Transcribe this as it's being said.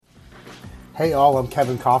Hey all, I'm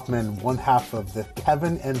Kevin Kaufman, one half of the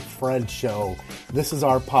Kevin and Fred Show. This is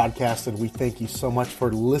our podcast and we thank you so much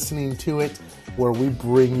for listening to it, where we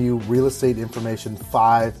bring you real estate information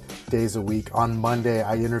 5 days a week. On Monday,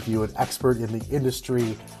 I interview an expert in the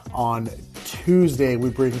industry. On Tuesday,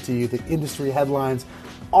 we bring to you the industry headlines,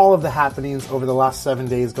 all of the happenings over the last 7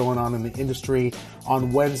 days going on in the industry.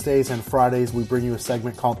 On Wednesdays and Fridays, we bring you a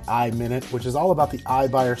segment called iMinute, which is all about the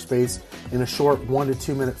iBuyer space in a short 1 to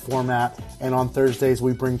 2 minute format. And on Thursdays,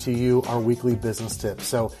 we bring to you our weekly business tips.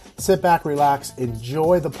 So sit back, relax,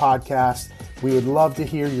 enjoy the podcast. We would love to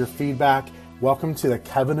hear your feedback. Welcome to the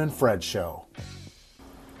Kevin and Fred Show.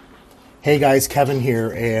 Hey guys, Kevin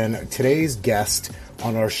here, and today's guest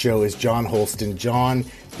on our show is Jon Holsten. Jon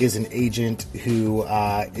is an agent who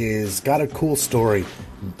is got a cool story.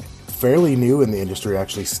 Fairly new in the industry,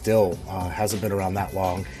 actually, still hasn't been around that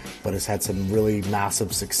long, but has had some really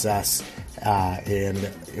massive success. And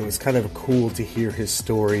it was kind of cool to hear his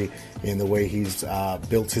story in the way he's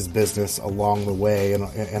built his business along the way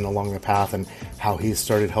and along the path, and how he's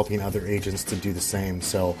started helping other agents to do the same.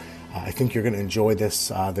 So I think you're going to enjoy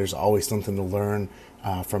this. There's always something to learn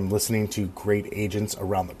from listening to great agents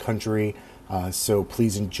around the country. So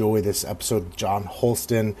please enjoy this episode with Jon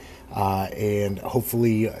Holsten. And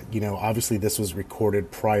hopefully, obviously this was recorded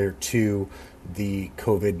prior to the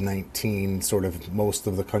COVID-19, sort of most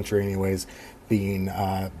of the country anyways, being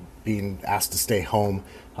asked to stay home.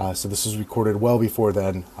 So this was recorded well before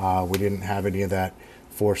then. We didn't have any of that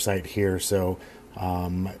foresight here. So,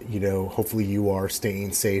 hopefully you are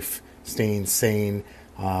staying safe, staying sane,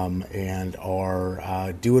 and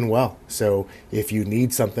are doing well. So if you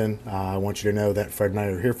need something, I want you to know that Fred and I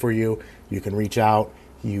are here for you. You can reach out.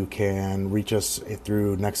 You can reach us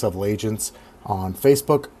through Next Level Agents on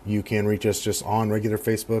Facebook. You can reach us just on regular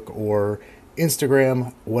Facebook or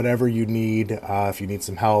Instagram, whatever you need. If you need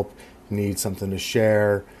some help, need something to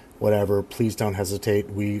share, whatever, please don't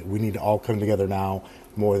hesitate. We need to all come together now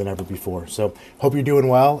more than ever before. So hope you're doing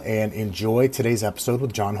well and enjoy today's episode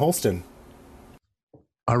with Jon Holsten.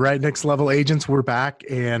 All right, Next Level Agents, we're back.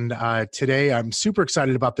 And today I'm super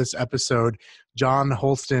excited about this episode. Jon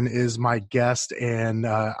Holsten is my guest, and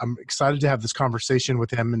I'm excited to have this conversation with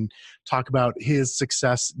him and talk about his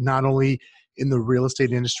success, not only in the real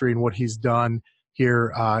estate industry and what he's done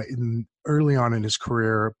here early on in his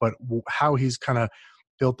career, but how he's kind of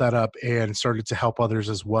built that up and started to help others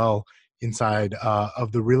as well inside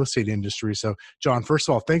of the real estate industry. So, Jon, first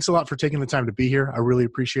of all, thanks a lot for taking the time to be here. I really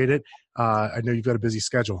appreciate it. I know you've got a busy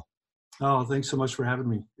schedule. Oh, thanks so much for having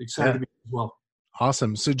me. Excited to be here as well.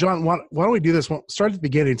 Awesome. So, Jon, why don't we do this? Well, start at the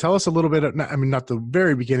beginning. Tell us a little bit, not the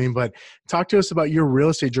very beginning, but talk to us about your real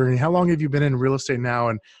estate journey. How long have you been in real estate now?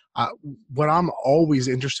 And what I'm always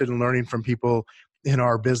interested in learning from people in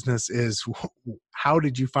our business is, how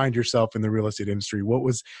did you find yourself in the real estate industry?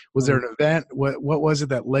 Was there an event? What was it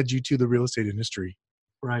that led you to the real estate industry?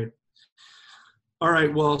 Right. All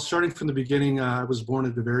right. Well, starting from the beginning, I was born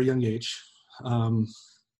at a very young age. No,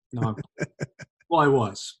 well, I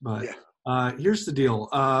was, but here's the deal.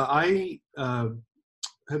 I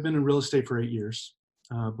have been in real estate for 8 years.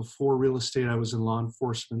 Before real estate, I was in law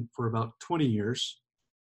enforcement for about 20 years.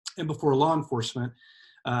 And before law enforcement,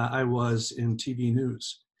 I was in TV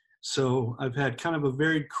news. So I've had kind of a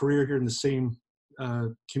varied career here in the same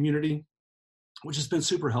community, which has been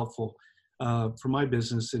super helpful for my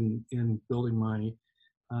business in building my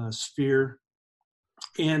sphere.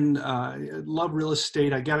 And I love real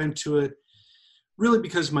estate. I got into it really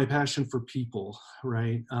because of my passion for people,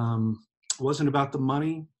 right? It wasn't about the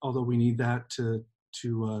money, although we need that to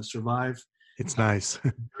survive. It's nice.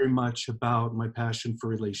 Very much about my passion for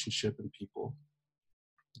relationship and people.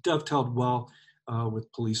 Dovetailed well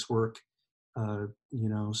with police work,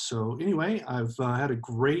 So anyway, I've had a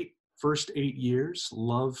great first 8 years.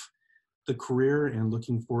 Love the career and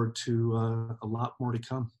looking forward to a lot more to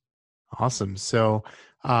come. Awesome. So,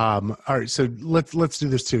 all right. So let's do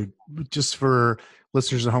this too, just for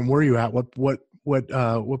listeners at home. Where are you at? What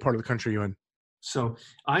part of the country are you in? So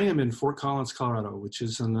I am in Fort Collins, Colorado, which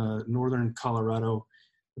is in northern Colorado,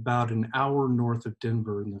 about an hour north of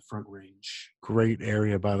Denver in the Front Range. Great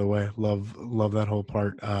area, by the way. Love that whole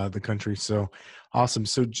part of the country. So awesome.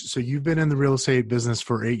 So you've been in the real estate business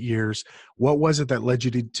for 8 years. What was it that led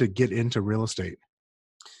you to get into real estate?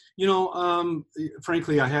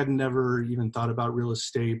 Frankly, I had never even thought about real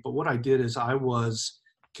estate, but what I did is I was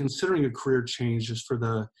considering a career change just for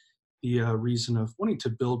the reason of wanting to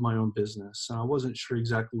build my own business. And I wasn't sure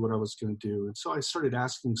exactly what I was going to do. And so I started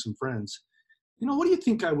asking some friends, what do you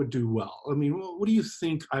think I would do well? I mean, what do you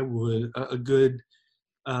think I would, a good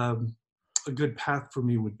path for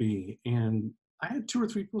me would be? And I had 2 or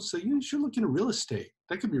 3 people say, you should look into real estate.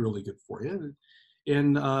 That could be really good for you.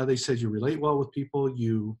 And they said, you relate well with people.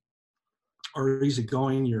 You are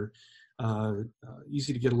easygoing. You're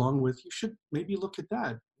easy to get along with. You should maybe look at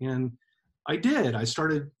that. And I did. I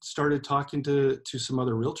started talking to some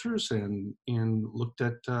other realtors and looked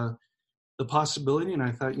at the possibility. And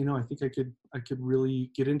I thought, I think I could really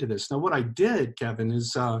get into this. Now, what I did, Kevin,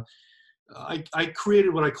 is I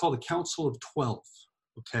created what I call the Council of 12.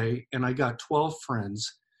 Okay, and I got 12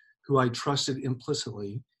 friends who I trusted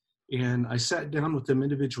implicitly, and I sat down with them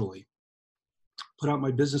individually, put out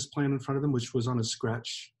my business plan in front of them, which was on a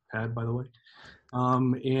scratch pad, by the way,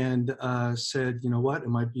 and said, you know what,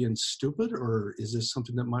 am I being stupid, or is this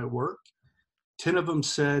something that might work? 10 of them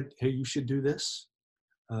said, hey, you should do this.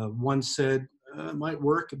 One said, it might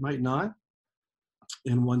work, it might not,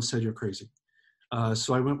 and one said, you're crazy.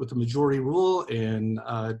 So I went with the majority rule and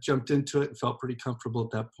jumped into it and felt pretty comfortable at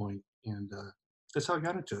that point. And that's how I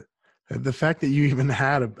got into it. The fact that you even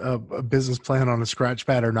had a business plan on a scratch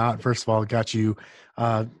pad or not, first of all, got you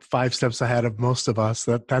 5 steps ahead of most of us.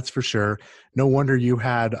 That's for sure. No wonder you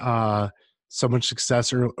had so much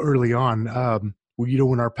success early on.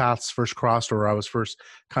 When our paths first crossed, or I was first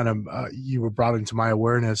kind of, you were brought into my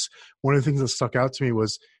awareness. One of the things that stuck out to me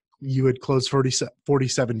was you had closed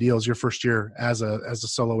 47 deals your first year as a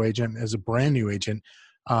solo agent, as a brand new agent.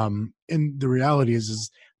 And the reality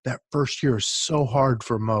is that first year is so hard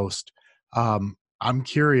for most. I'm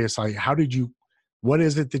curious, what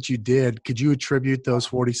is it that you did? Could you attribute those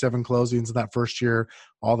 47 closings in that first year,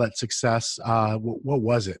 all that success? What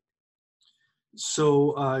was it?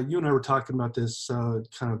 So you and I were talking about this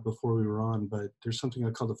kind of before we were on, but there's something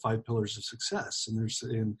I call the 5 pillars of success.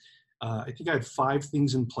 And I think I had 5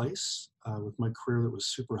 things in place with my career that was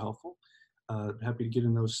super helpful. Happy to get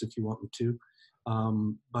in those if you want me to.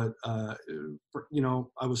 But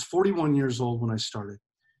I was 41 years old when I started.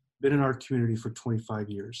 Been in our community for 25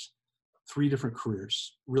 years, 3 different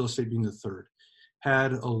careers, real estate being the third.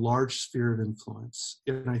 Had a large sphere of influence.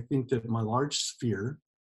 And I think that my large sphere,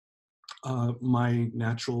 my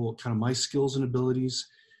natural kind of my skills and abilities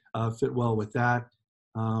fit well with that.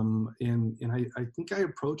 And I think I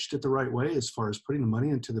approached it the right way as far as putting the money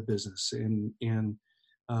into the business and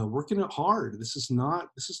working it hard. This is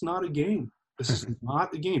not a game. This is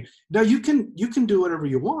not a game. Now you can do whatever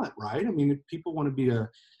you want, right? I mean, if people want to be a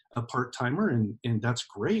part-timer and that's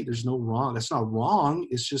great. There's no wrong. That's not wrong.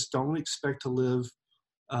 It's just don't expect to live,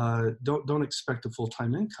 don't expect a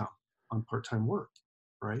full-time income on part-time work.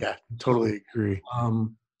 Right. Yeah, totally agree.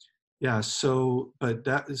 Yeah. So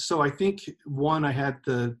I think one, I had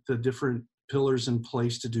the different pillars in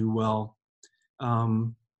place to do well.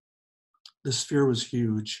 The sphere was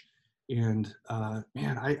huge. And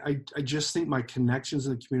man, I just think my connections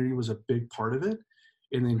in the community was a big part of it.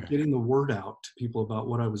 And then getting the word out to people about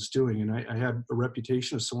what I was doing. And I had a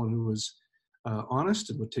reputation of someone who was honest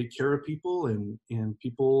and would take care of people, and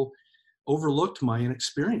people overlooked my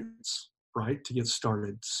inexperience, right, to get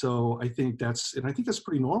started. So I think that's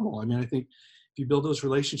pretty normal. I mean, I think if you build those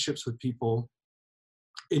relationships with people,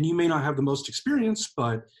 and you may not have the most experience,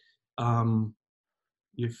 but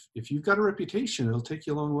if you've got a reputation, it'll take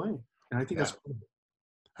you a long way. And I think that's cool.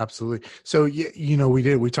 Absolutely. So,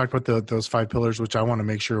 we talked about those 5 pillars, which I want to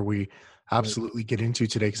make sure we absolutely get into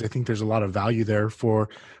today, because I think there's a lot of value there for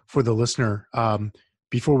the listener.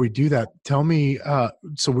 Before we do that, tell me,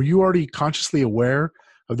 so were you already consciously aware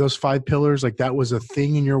of those 5 pillars? Like that was a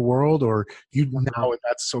thing in your world, or now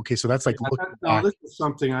that's okay. So that's like, this is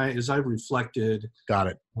something as I've reflected got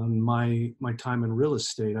it on my time in real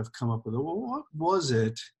estate, I've come up with, what was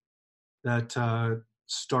it that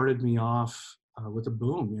started me off with a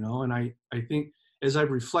boom, and I think as I've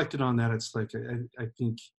reflected on that, it's like, I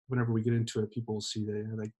think whenever we get into it, people will see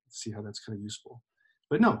how that's kind of useful.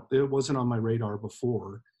 But no, it wasn't on my radar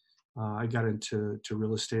before I got into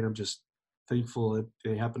real estate. I'm just thankful that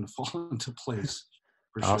they happen to fall into place.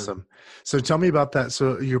 Awesome. So tell me about that.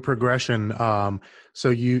 So your progression,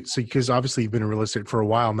 because obviously you've been in real estate for a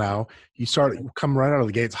while now, come right out of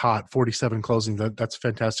the gates hot, 47 closings. That's a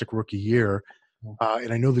fantastic rookie year.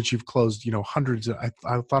 And I know that you've closed, hundreds. I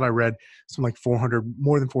thought I read something like 400,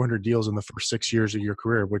 more than 400 deals in the first 6 years of your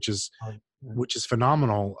career, which is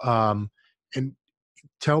phenomenal. And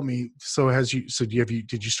tell me, did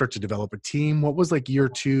you start to develop a team? What was like year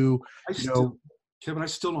 2? Kevin, I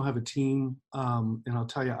still don't have a team. And I'll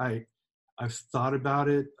tell you, I've thought about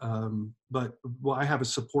it. But I have a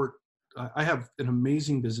support. I have an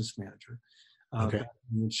amazing business manager.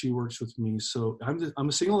 And she works with me. So I'm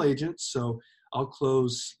a single agent. So I'll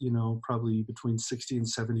close, probably between 60 and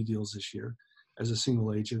 70 deals this year as a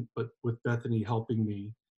single agent, but with Bethany helping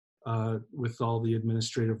me with all the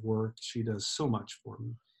administrative work. She does so much for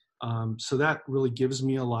me. So that really gives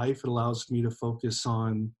me a life. It allows me to focus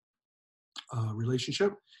on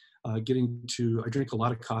relationship. I drink a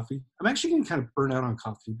lot of coffee. I'm actually getting kind of burnt out on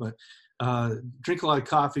coffee, but drink a lot of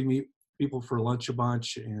coffee, meet people for lunch a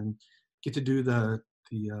bunch, and get to do the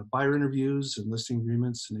buyer interviews and listing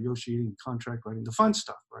agreements and negotiating, contract writing, the fun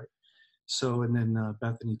stuff, right? So, and then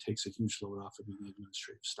Bethany takes a huge load off of me, the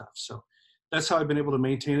administrative stuff. So that's how I've been able to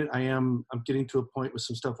maintain it. I'm getting to a point with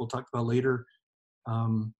some stuff we'll talk about later.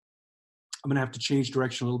 I'm going to have to change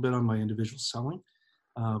direction a little bit on my individual selling.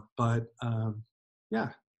 Yeah,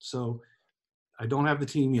 so I don't have the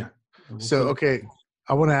team yet. Okay,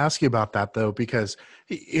 I want to ask you about that though, because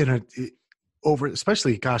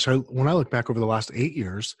especially, gosh, when I look back over the last 8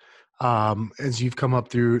 years, as you've come up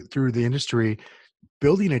through the industry,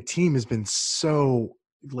 building a team has been so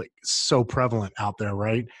prevalent out there,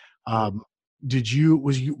 right? Were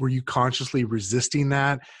you consciously resisting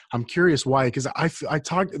that? I'm curious why, because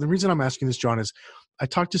the reason I'm asking this, Jon, is I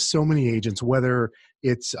talk to so many agents, whether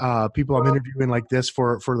it's people I'm interviewing like this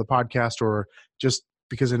for the podcast, or just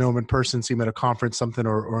because I know them in person, see them at a conference, something,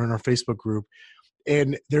 or in our Facebook group.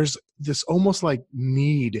 And there's this almost like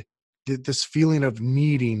this feeling of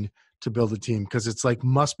needing to build a team, because it's like,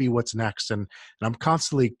 must be what's next. And I'm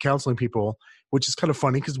constantly counseling people, which is kind of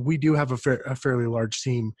funny because we do have a fairly large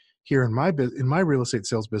team here in my real estate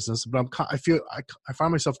sales business, but I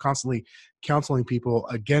find myself constantly counseling people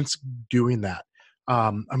against doing that.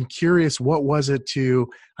 I'm curious, what was it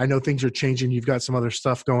I know things are changing. You've got some other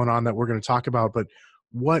stuff going on that we're going to talk about, but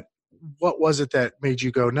what was it that made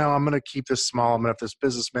you go, no, I'm going to keep this small. I'm going to have this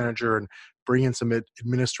business manager and bring in some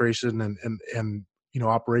administration and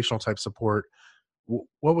operational type support.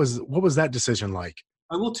 What was that decision like?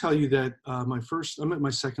 I will tell you that I'm at my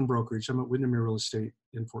second brokerage. I'm at Windermere Real Estate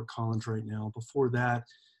in Fort Collins right now. Before that,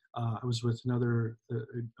 I was with another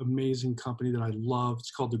amazing company that I love.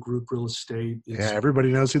 It's called the Group Real Estate.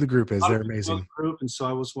 Everybody knows who the Group is. They're amazing. Group, and so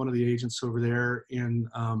I was one of the agents over there, and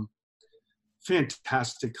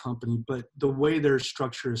fantastic company. But the way their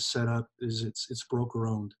structure is set up is it's broker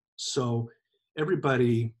owned, so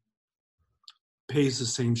everybody pays the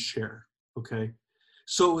same share. Okay.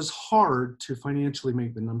 So it was hard to financially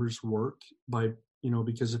make the numbers work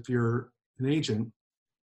because if you're an agent,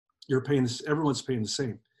 everyone's paying the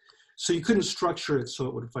same. So you couldn't structure it so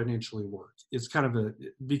it would financially work. It's kind of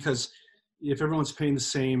because if everyone's paying the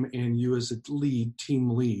same and you as a team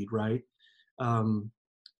lead, right?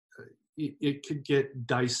 It could get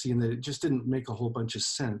dicey, and that it just didn't make a whole bunch of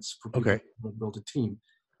sense for people to build a team.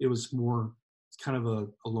 It was more kind of a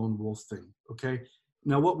lone wolf thing. Okay.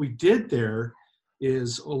 Now what we did there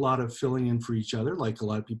is a lot of filling in for each other, like a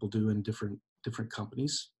lot of people do in different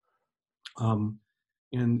companies. And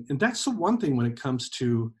that's the one thing when it comes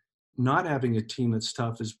to not having a team that's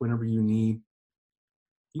tough, is whenever you need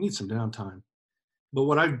some downtime. But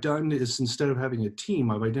what I've done is, instead of having a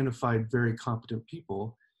team, I've identified very competent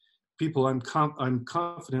people I'm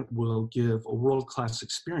confident will give a world-class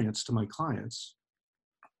experience to my clients.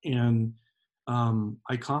 And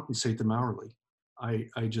I compensate them hourly.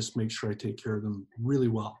 I just make sure I take care of them really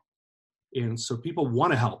well. And so people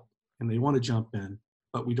want to help and they want to jump in,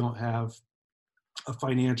 but we don't have a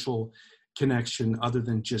financial connection other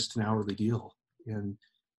than just an hourly deal. And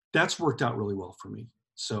that's worked out really well for me.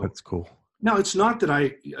 So that's cool. Now, it's not that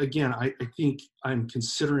I think I'm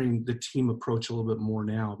considering the team approach a little bit more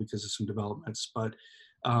now because of some developments, but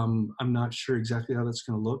I'm not sure exactly how that's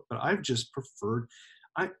going to look, but I've just preferred,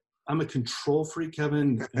 I'm a control freak,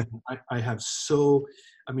 Kevin.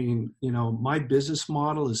 My business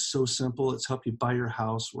model is so simple. It's help you buy your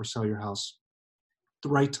house or sell your house the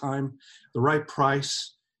right time, the right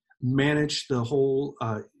price, manage the whole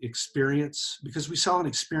experience, because we sell an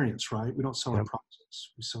experience, right? We don't sell a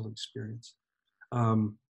process. We sell an experience.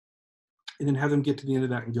 And then have them get to the end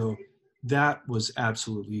of that and go, that was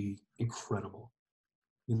absolutely incredible.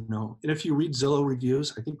 And if you read Zillow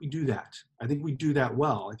reviews, I think we do that. I think we do that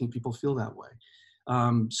well. I think people feel that way.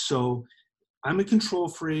 So I'm a control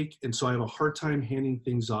freak, and so I have a hard time handing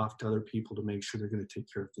things off to other people to make sure they're going to take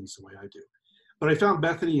care of things the way I do. But I found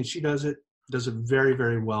Bethany, and she does it very,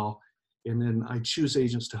 very well. And then I choose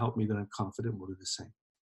agents to help me that I'm confident will do the same.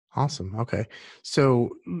 Awesome. Okay. So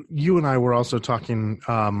you and I were also talking,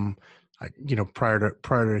 prior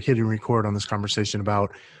to hitting record on this conversation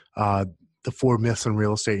about the 4 myths in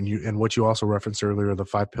real estate, and what you also referenced earlier, the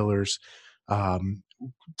 5 pillars.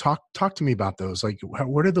 Talk to me about those. Like,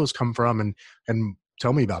 where did those come from, and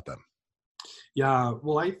tell me about them? Yeah.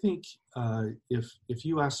 Well, I think if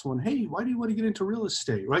you ask someone, hey, why do you want to get into real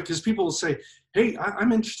estate, right? Because people will say, hey,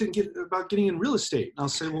 I'm interested about getting in real estate. And I'll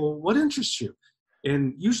say, well, what interests you?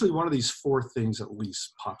 And usually one of these four things at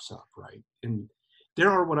least pops up, right? And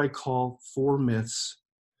there are what I call four myths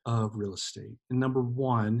of real estate. And number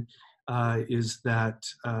one is that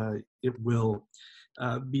it will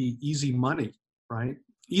be easy money, right?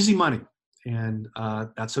 Easy money. And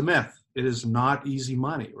that's a myth. It is not easy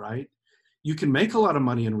money, right? You can make a lot of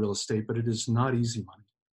money in real estate, but it is not easy money.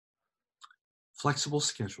 Flexible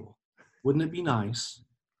schedule. Wouldn't it be nice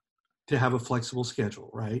to have a flexible schedule,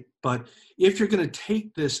 right? But if you're going to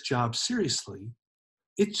take this job seriously,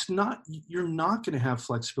 you're not going to have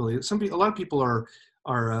flexibility. A lot of people are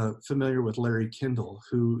familiar with Larry Kindle,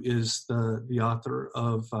 who is the author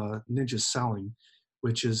of Ninja Selling,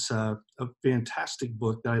 which is a fantastic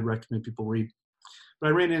book that I recommend people read. But I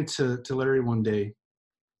ran into Larry one day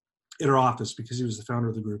at our office because he was the founder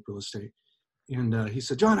of the group Real Estate. And he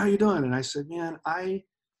said, John, how you doing? And I said, man, I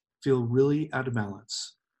feel really out of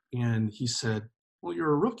balance. And he said, well,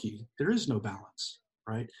 you're a rookie. There is no balance,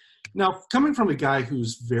 right? Now, coming from a guy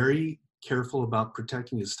who's very careful about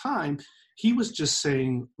protecting his time, he was just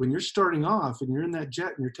saying, when you're starting off and you're in that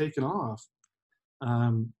jet and you're taking off,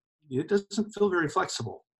 it doesn't feel very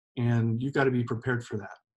flexible. And you've got to be prepared for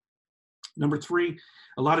that. Number three,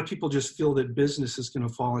 a lot of people just feel that business is going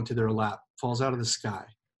to fall into their lap, falls out of the sky,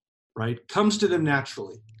 right? Comes to them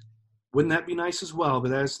naturally. Wouldn't that be nice as well?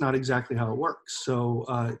 But that's not exactly how it works. So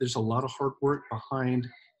there's a lot of hard work behind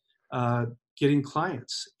getting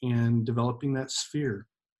clients and developing that sphere.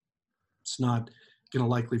 It's not going to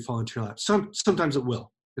likely fall into your lap. Sometimes it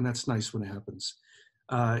will, and that's nice when it happens.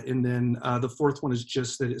 And then the fourth one is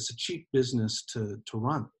just that it's a cheap business to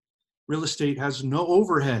run. Real estate has no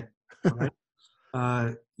overhead.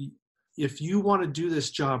 Right? If you want to do this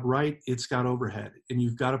job right, it's got overhead, and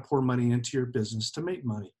you've got to pour money into your business to make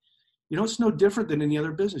money. You know, it's no different than any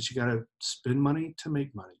other business. You got to spend money to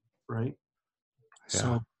make money, right?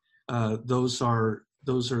 Yeah. So those are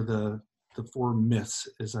the four myths,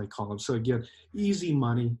 as I call them. So again, easy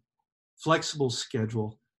money, flexible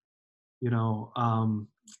schedule. You know,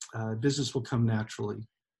 business will come naturally,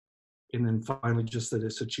 and then finally, just that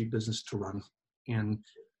it's a cheap business to run, and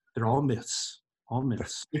they're all myths. All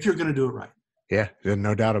myths, if you're going to do it right. Yeah,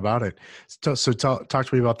 no doubt about it. So talk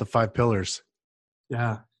to me about the 5 pillars.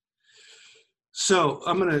 Yeah. So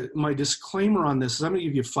my disclaimer on this is I'm going to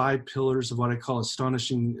give you 5 pillars of what I call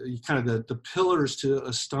astonishing, kind of the pillars to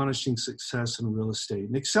astonishing success in real estate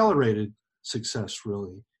and accelerated success,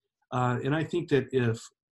 really. And I think that if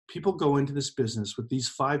people go into this business with these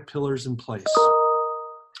 5 pillars in place,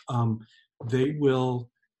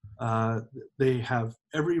 they have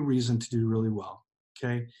every reason to do really well.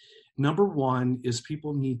 Okay. Number one is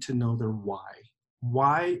people need to know their why.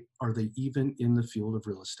 Why are they even in the field of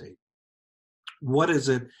real estate? What is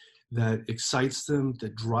it that excites them,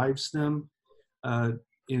 that drives them? And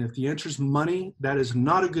if the answer is money, that is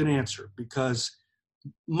not a good answer, because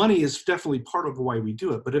money is definitely part of why we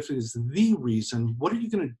do it. But if it is the reason, what are you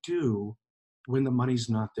going to do when the money's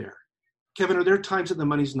not there? Kevin, are there times that the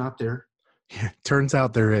money's not there? Yeah, turns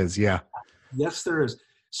out there is, yeah. Yes, there is.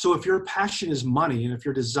 So if your passion is money, and if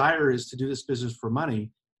your desire is to do this business for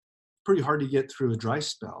money, pretty hard to get through a dry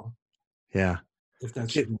spell. Yeah. If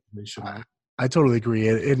that's your motivation. Right? I totally agree.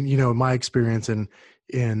 And you know, my experience in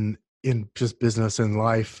just business and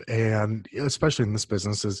life, and especially in this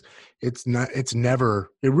business, is it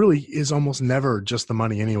really is almost never just the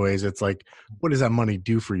money anyways. It's like, what does that money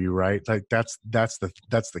do for you, right? Like that's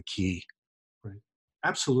the key. Right.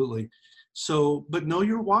 Absolutely. So, but know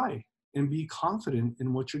your why and be confident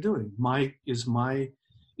in what you're doing. Is my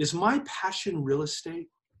passion real estate?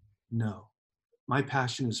 No. My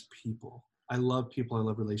passion is people. I love people. I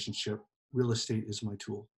love relationship. Real estate is my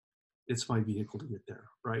tool. It's my vehicle to get there,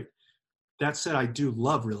 right? That said, I do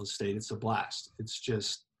love real estate. It's a blast. It's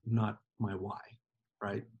just not my why,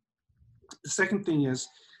 right? The second thing is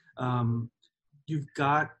you've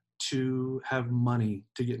got to have money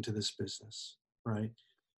to get into this business, right?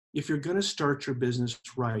 If you're going to start your business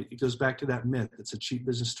right, it goes back to that myth. It's a cheap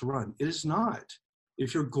business to run. It is not.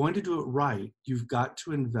 If you're going to do it right, you've got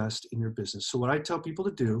to invest in your business. So what I tell people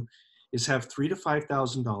to do is have $3,000 to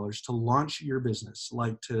 $5,000 to launch your business,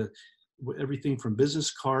 like to everything from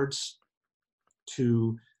business cards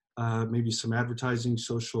to maybe some advertising,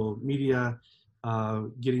 social media,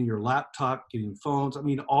 getting your laptop, getting phones. I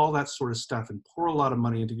mean, all that sort of stuff, and pour a lot of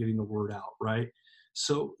money into getting the word out, right?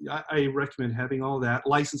 So I recommend having all that,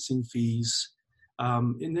 licensing fees,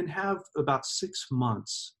 and then have about 6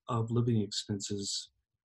 months of living expenses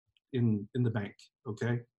in the bank,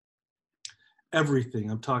 okay? everything.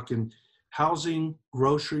 I'm talking housing,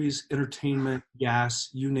 groceries, entertainment, gas,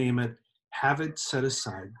 you name it. Have it set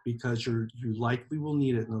aside because you likely will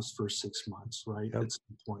need it in those first 6 months, right? Yep. At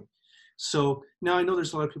some point. So now I know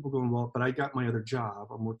there's a lot of people going, well, but I got my other job.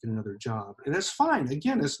 I'm working another job. And that's fine.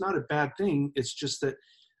 Again, it's not a bad thing. It's just that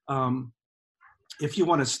if you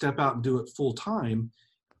want to step out and do it full time,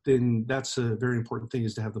 then that's a very important thing,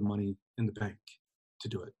 is to have the money in the bank to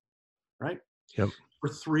do it, right? Yep. For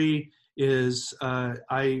 3 is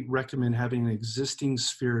I recommend having an existing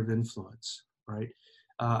sphere of influence, right?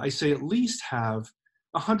 I say at least have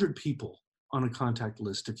 100 people on a contact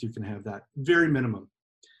list if you can have that, very minimum.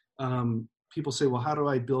 People say, well, how do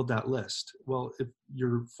I build that list? Well, if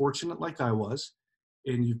you're fortunate like I was,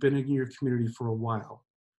 and you've been in your community for a while,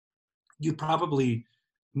 you probably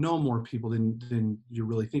know more people than you're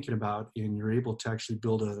really thinking about, and you're able to actually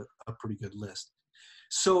build a pretty good list.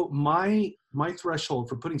 So my threshold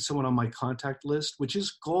for putting someone on my contact list, which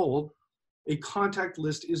is gold, a contact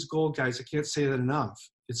list is gold, guys. I can't say that enough.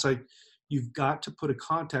 It's like you've got to put a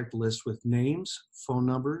contact list with names, phone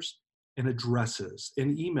numbers, and addresses,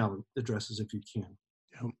 and email addresses if you can.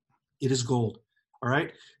 Yep. It is gold. All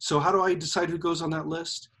right. So how do I decide who goes on that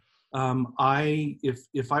list?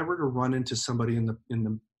 If I were to run into somebody in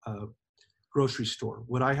the grocery store,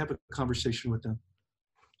 would I have a conversation with them?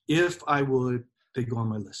 If I would, they go on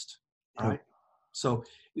my list. All right. So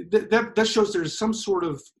that shows there's some sort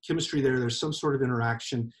of chemistry there. There's some sort of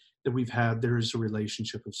interaction that we've had. There is a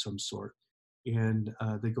relationship of some sort, and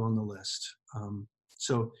they go on the list.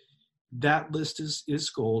 So that list is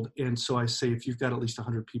gold. And so I say, if you've got at least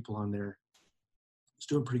 100 people on there, it's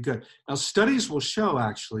doing pretty good. Now, studies will show,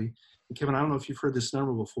 actually, and Kevin, I don't know if you've heard this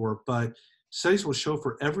number before, but studies will show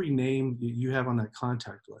for every name that you have on that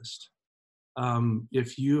contact list,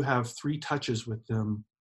 if you have 3 touches with them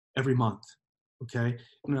every month, okay?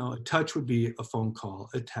 A touch would be a phone call,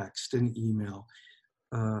 a text, an email,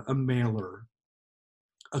 a mailer,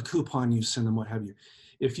 a coupon you send them, what have you.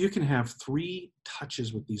 If you can have 3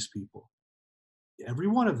 touches with these people, every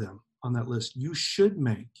one of them on that list, you should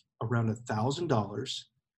make around $1,000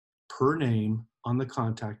 per name on the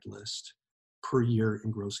contact list per year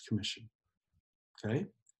in gross commission, okay?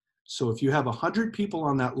 So if you have 100 people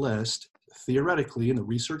on that list, theoretically, and the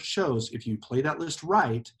research shows, if you play that list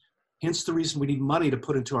right, hence the reason we need money to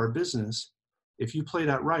put into our business, if you play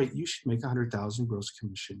that right, you should make 100,000 gross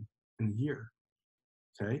commission in a year,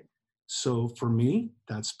 okay? So for me,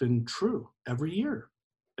 that's been true every year.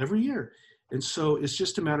 And so it's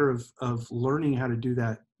just a matter of learning how to do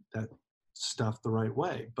that stuff the right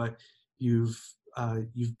way. But you've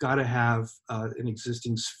got to have an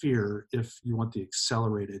existing sphere if you want the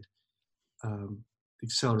accelerated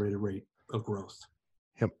rate of growth.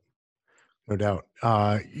 Yep. No doubt.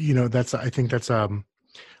 I think that's,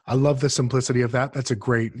 I love the simplicity of that. That's a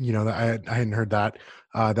great, I hadn't heard that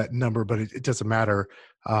number, but it doesn't matter.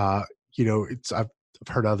 I've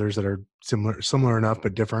heard others that are similar enough,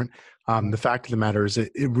 but different. The fact of the matter is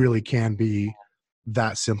it really can be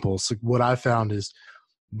that simple. So what I found is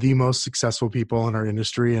the most successful people in our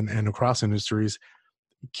industry and across industries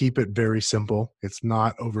keep it very simple. It's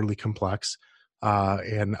not overly complex.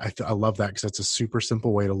 And I love that, because that's a super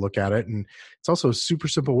simple way to look at it. And it's also a super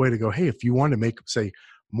simple way to go, hey, if you want to make, say,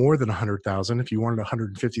 more than 100,000, if you wanted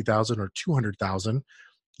 150,000 or 200,000,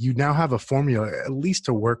 you now have a formula at least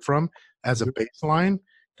to work from as a baseline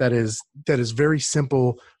that is very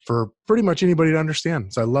simple for pretty much anybody to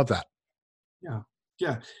understand. So I love that. Yeah.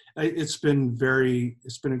 It's been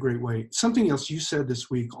a great way. Something else you said this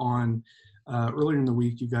week on earlier in the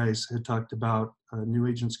week, you guys had talked about new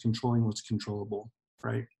agents controlling what's controllable,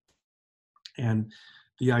 right? And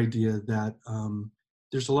the idea that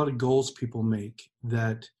there's a lot of goals people make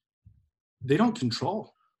that they don't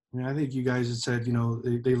control. I mean, I think you guys had said,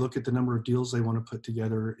 they look at the number of deals they want to put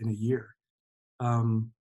together in a year.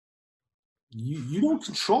 You don't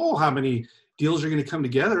control how many deals are going to come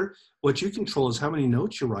together. What you control is how many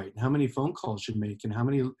notes you write, and how many phone calls you make, and how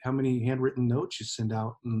many handwritten notes you send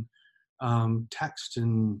out, and text,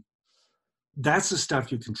 and that's the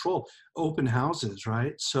stuff you control. Open houses,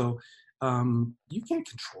 right? So you can't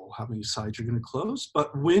control how many sides you're going to close,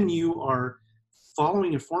 but when you are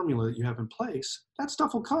following a formula that you have in place, that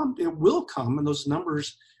stuff will come. It will come, and those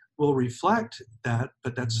numbers will reflect that,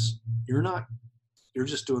 but you're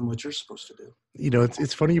just doing what you're supposed to do.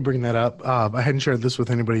 It's funny you bring that up. I hadn't shared this with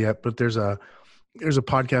anybody yet, but there's a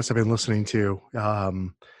podcast I've been listening to.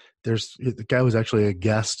 There's the guy was actually a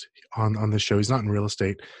guest on this show. He's not in real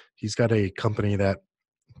estate. He's got a company that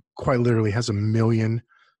quite literally has 1 million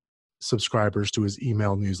subscribers to his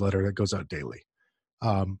email newsletter that goes out daily.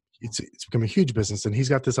 it's become a huge business, and he's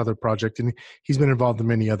got this other project, and he's been involved in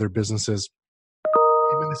many other businesses.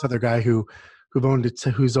 Him and this other guy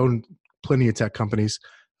who's owned plenty of tech companies.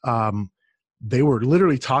 They were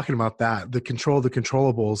literally talking about that, the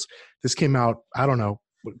controllables. This came out, I don't know,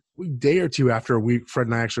 a day or two after Fred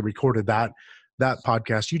and I actually recorded that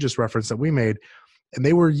podcast you just referenced that we made. And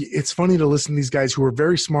it's funny to listen to these guys who are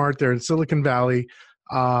very smart. They're in Silicon Valley,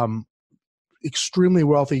 extremely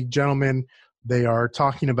wealthy gentlemen. They are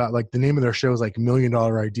talking about, like, the name of their show is like $1 Million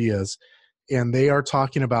Ideas. And they are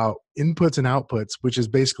talking about inputs and outputs, which is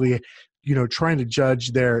basically, trying to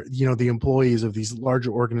judge the employees of these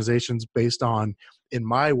larger organizations based on, in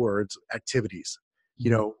my words, activities,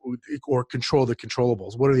 or control the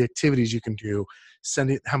controllables. What are the activities you can do?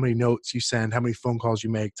 Send it, how many notes you send, how many phone calls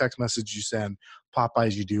you make, text messages you send,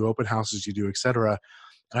 Popeyes you do, open houses you do, et cetera.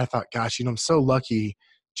 And I thought, gosh, I'm so lucky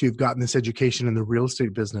to have gotten this education in the real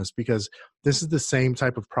estate business, because this is the same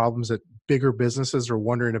type of problems that bigger businesses are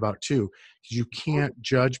wondering about too. Because you can't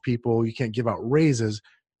judge people, you can't give out raises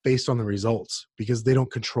based on the results, because they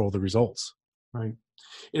don't control the results. Right.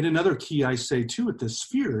 And another key I say too with this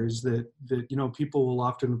sphere is that people will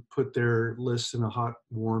often put their lists in a hot,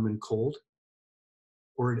 warm, and cold,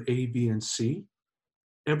 or an A, B, and C.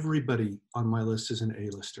 Everybody on my list is an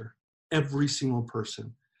A-lister. Every single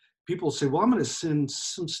person. People say, well, I'm going to send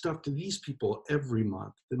some stuff to these people every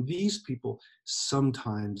month, and these people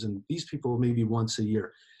sometimes, and these people maybe once a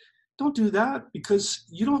year. Don't do that, because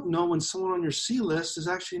you don't know when someone on your C list is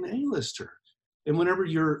actually an A-lister. And whenever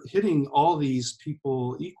you're hitting all these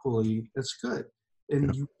people equally, that's good.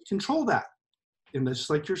 And you control that. And it's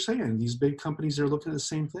like you're saying, these big companies are looking at the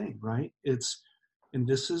same thing, right? This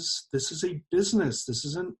is a business.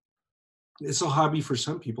 It's a hobby for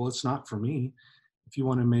some people. It's not for me. If you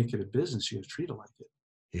want to make it a business, you have to treat it like it.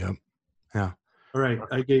 Yep. Yeah. All right.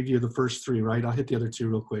 I gave you the first three, right? I'll hit the other two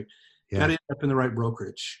real quick. Yeah. Got to end up in the right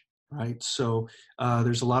brokerage, right? So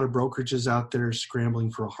there's a lot of brokerages out there scrambling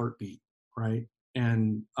for a heartbeat, right?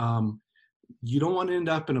 And you don't want to end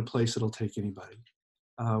up in a place that'll take anybody.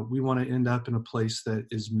 We want to end up in a place that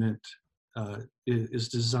is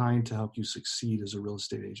designed to help you succeed as a real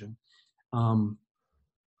estate agent.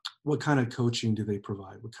 What kind of coaching do they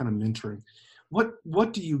provide? What kind of mentoring?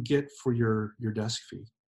 What do you get for your desk fee?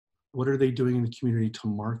 What are they doing in the community to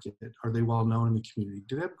market it? Are they well known in the community?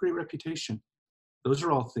 Do they have a great reputation? Those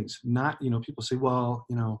are all things. Not, people say, well,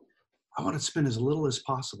 I want to spend as little as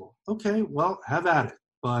possible. Okay, well, have at it.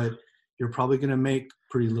 But you're probably going to make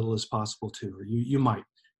pretty little as possible too, or you might.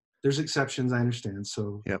 There's exceptions, I understand.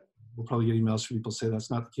 So we'll probably get emails from people say that's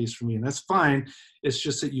not the case for me, and that's fine. It's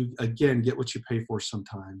just that you, again, get what you pay for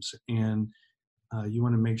sometimes. And you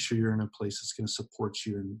want to make sure you're in a place that's going to support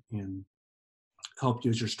you and help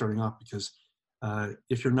you as you're starting off, because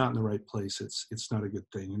if you're not in the right place, it's not a good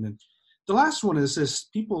thing. And then the last one is this: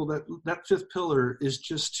 people, that fifth pillar is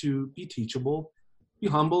just to be teachable, be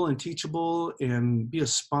humble and teachable, and be a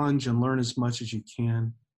sponge and learn as much as you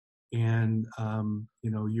can. And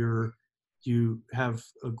you have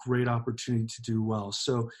a great opportunity to do well.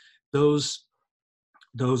 So those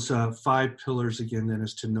 5 pillars again then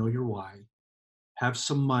is to know your why, have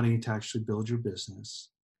some money to actually build your business.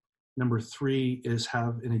 Number 3 is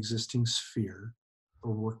have an existing sphere,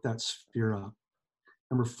 or work that sphere up.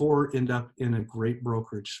 Number 4, end up in a great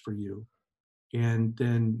brokerage for you. And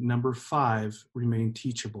then number 5, remain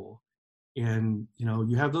teachable. And,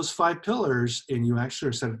 you have those 5 pillars, and you actually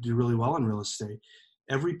are set up to do really well in real estate.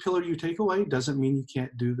 Every pillar you take away doesn't mean you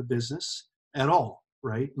can't do the business at all,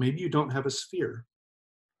 right? Maybe you don't have a sphere,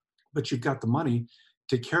 but you've got the money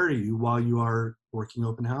to carry you while you are working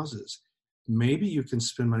open houses. Maybe you can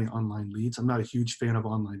spend money on online leads. I'm not a huge fan of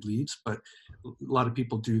online leads, but a lot of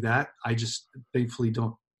people do that. I just thankfully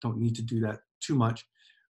don't need to do that too much.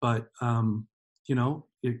 But,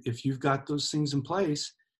 if you've got those things in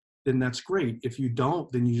place, then that's great. If you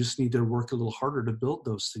don't, then you just need to work a little harder to build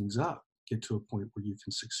those things up, get to a point where you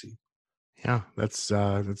can succeed. Yeah, that's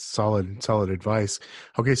solid advice.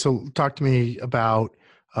 Okay, so talk to me about,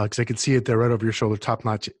 because I can see it there right over your shoulder, top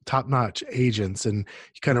notch agents, and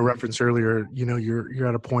you kind of referenced earlier. You're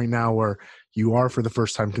at a point now where you are for the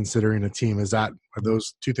first time considering a team. Are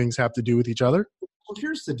those two things have to do with each other? Well,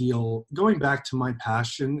 here's the deal. Going back to my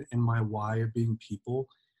passion and my why of being people,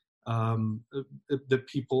 the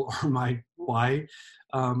people are my why.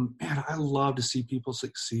 Man, I love to see people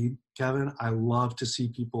succeed, Kevin. I love to see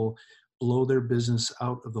people blow their business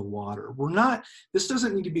out of the water. This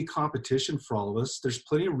doesn't need to be competition for all of us. There's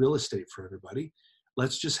plenty of real estate for everybody.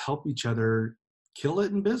 Let's just help each other kill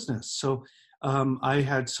it in business. So I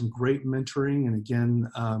had some great mentoring, and again,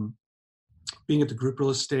 being at the group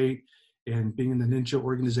real estate and being in the Ninja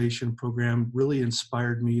organization program really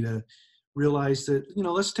inspired me to realize that,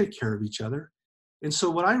 let's take care of each other. And so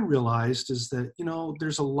what I realized is that,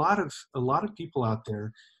 there's a lot of people out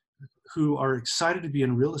there who are excited to be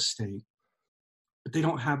in real estate, but they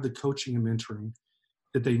don't have the coaching and mentoring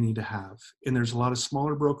that they need to have. And there's a lot of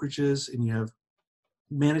smaller brokerages, and you have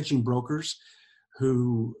managing brokers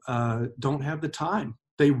who don't have the time.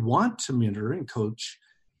 They want to mentor and coach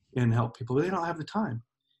and help people, but they don't have the time.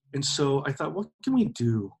 And so I thought, what can we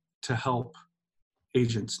do to help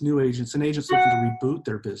agents, new agents, and agents looking to reboot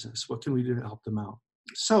their business? What can we do to help them out?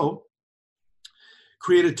 So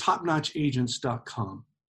created topnotchagents.com.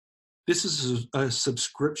 This is a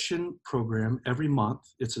subscription program every month.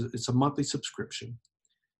 It's a monthly subscription.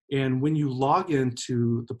 And when you log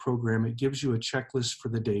into the program, it gives you a checklist for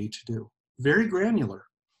the day to do. Very granular,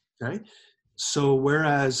 okay? So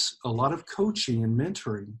whereas a lot of coaching and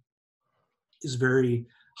mentoring is very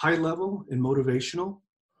high level and motivational,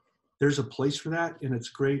 there's a place for that, and it's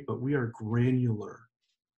great, but we are granular.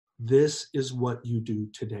 This is what you do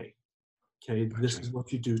today, okay? Gotcha. This is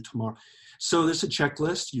what you do tomorrow. So there's a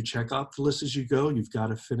checklist. You check off the list as you go. You've got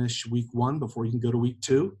to finish week 1 before you can go to week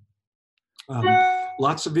 2.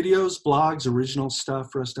 Lots of videos, blogs, original stuff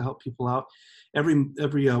for us to help people out. Every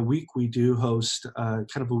week we do host kind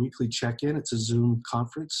of a weekly check-in. It's a Zoom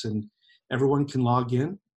conference, and everyone can log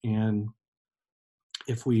in. And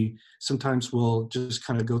sometimes we'll just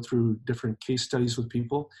kind of go through different case studies with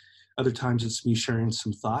people. Other times it's me sharing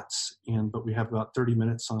some thoughts, but we have about 30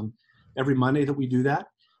 minutes on every Monday that we do that.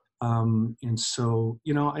 And so,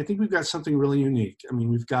 I think we've got something really unique. I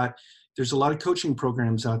mean, there's a lot of coaching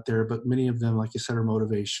programs out there, but many of them, like you said, are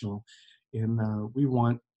motivational. And we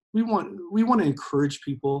want to encourage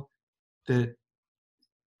people that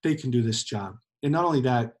they can do this job. And not only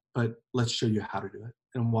that, but let's show you how to do it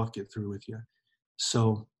and walk it through with you.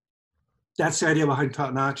 So that's the idea behind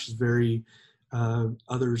Top Notch. Is very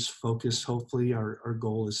others focused. Hopefully our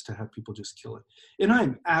goal is to have people just kill it. And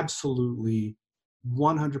I'm absolutely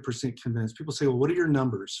 100% convinced. People say, well, what are your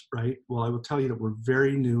numbers, right? Well, I will tell you that we're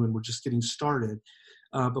very new and we're just getting started.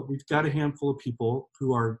 But we've got a handful of people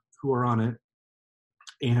who are on it,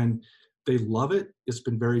 and they love it. It's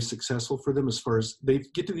been very successful for them as far as they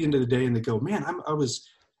get to the end of the day and they go, man,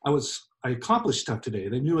 I accomplished stuff today.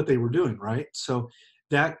 They knew what they were doing, right? So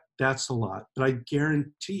that's a lot. But I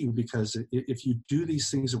guarantee you, because if you do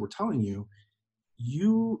these things that we're telling you,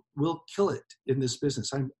 you will kill it in this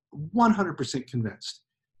business. I'm 100% convinced.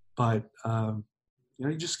 But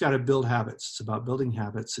you just got to build habits. It's about building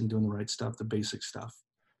habits and doing the right stuff, the basic stuff.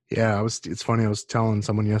 Yeah, it's funny. I was telling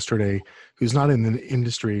someone yesterday who's not in the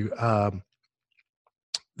industry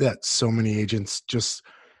that so many agents just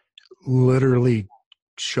literally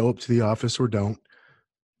show up to the office or don't,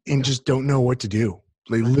 and just don't know what to do.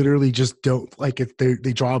 They literally just don't, like, if they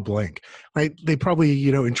draw a blank. Right? They probably,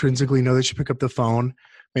 intrinsically know they should pick up the phone,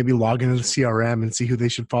 maybe log into the CRM and see who they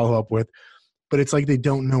should follow up with. But it's like they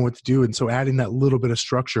don't know what to do. And so adding that little bit of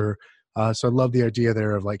structure. So I love the idea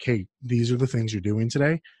there of like, hey, these are the things you're doing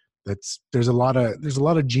today. There's a lot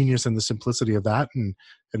of genius in the simplicity of that. And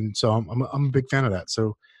so I'm a big fan of that.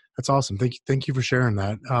 So that's awesome. Thank you for sharing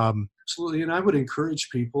that. Absolutely. And I would encourage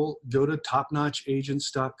people, go to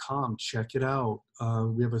topnotchagents.com, check it out.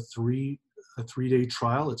 We have a 3-day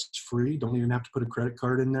trial. It's free. Don't even have to put a credit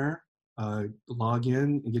card in there. Log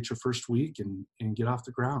in and get your first week and get off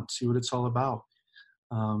the ground. See what it's all about.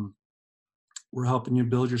 We're helping you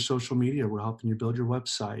build your social media. We're helping you build your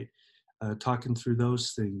website, talking through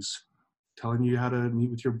those things, telling you how to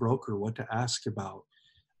meet with your broker, what to ask about,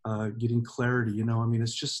 getting clarity,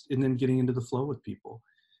 it's just, and then getting into the flow with people.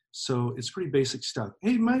 So it's pretty basic stuff.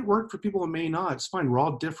 Hey, it might work for people, it may not. It's fine. We're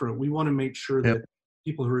all different. We want to make sure that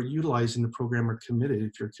people who are utilizing the program are committed.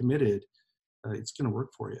 If you're committed, it's going to work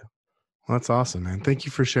for you. Well, that's awesome, man. Thank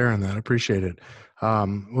you for sharing that. I appreciate it.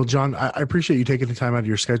 Well, John, I appreciate you taking the time out of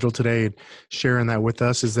your schedule today and sharing that with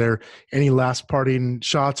us. Is there any last parting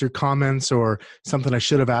shots or comments or something I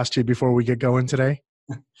should have asked you before we get going today?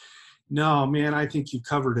 No, man, I think you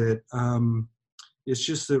covered it. It's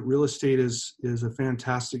just that real estate is a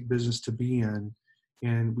fantastic business to be in.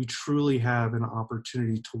 And we truly have an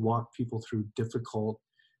opportunity to walk people through difficult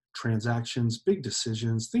transactions, big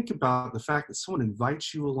decisions. Think about the fact that someone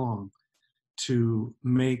invites you along to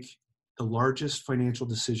make the largest financial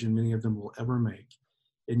decision many of them will ever make.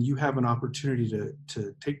 And you have an opportunity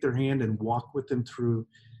to take their hand and walk with them through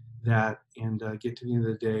that and get to the end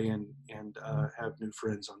of the day and have new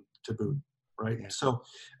friends to boot, right? Yeah. So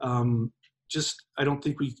I don't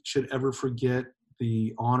think we should ever forget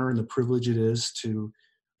the honor and the privilege it is to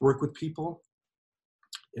work with people.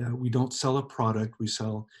 We don't sell a product, we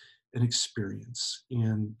sell an experience.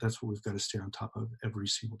 And that's what we've got to stay on top of every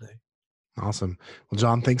single day. Awesome. Well,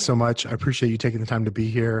 Jon, thanks so much. I appreciate you taking the time to be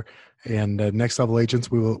here. And Next Level Agents,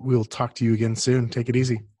 we will talk to you again soon. Take it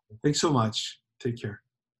easy. Thanks so much. Take care.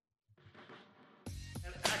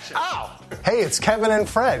 Ow! Hey, it's Kevin and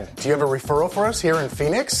Fred. Do you have a referral for us here in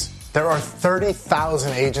Phoenix? There are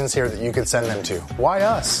 30,000 agents here that you could send them to. Why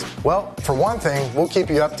us? Well, for one thing, we'll keep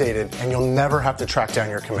you updated and you'll never have to track down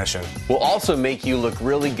your commission. We'll also make you look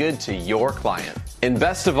really good to your client. And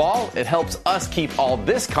best of all, it helps us keep all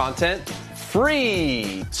this content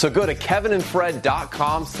free. So go to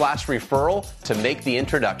kevinandfred.com/referral to make the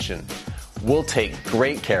introduction. We'll take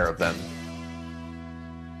great care of them.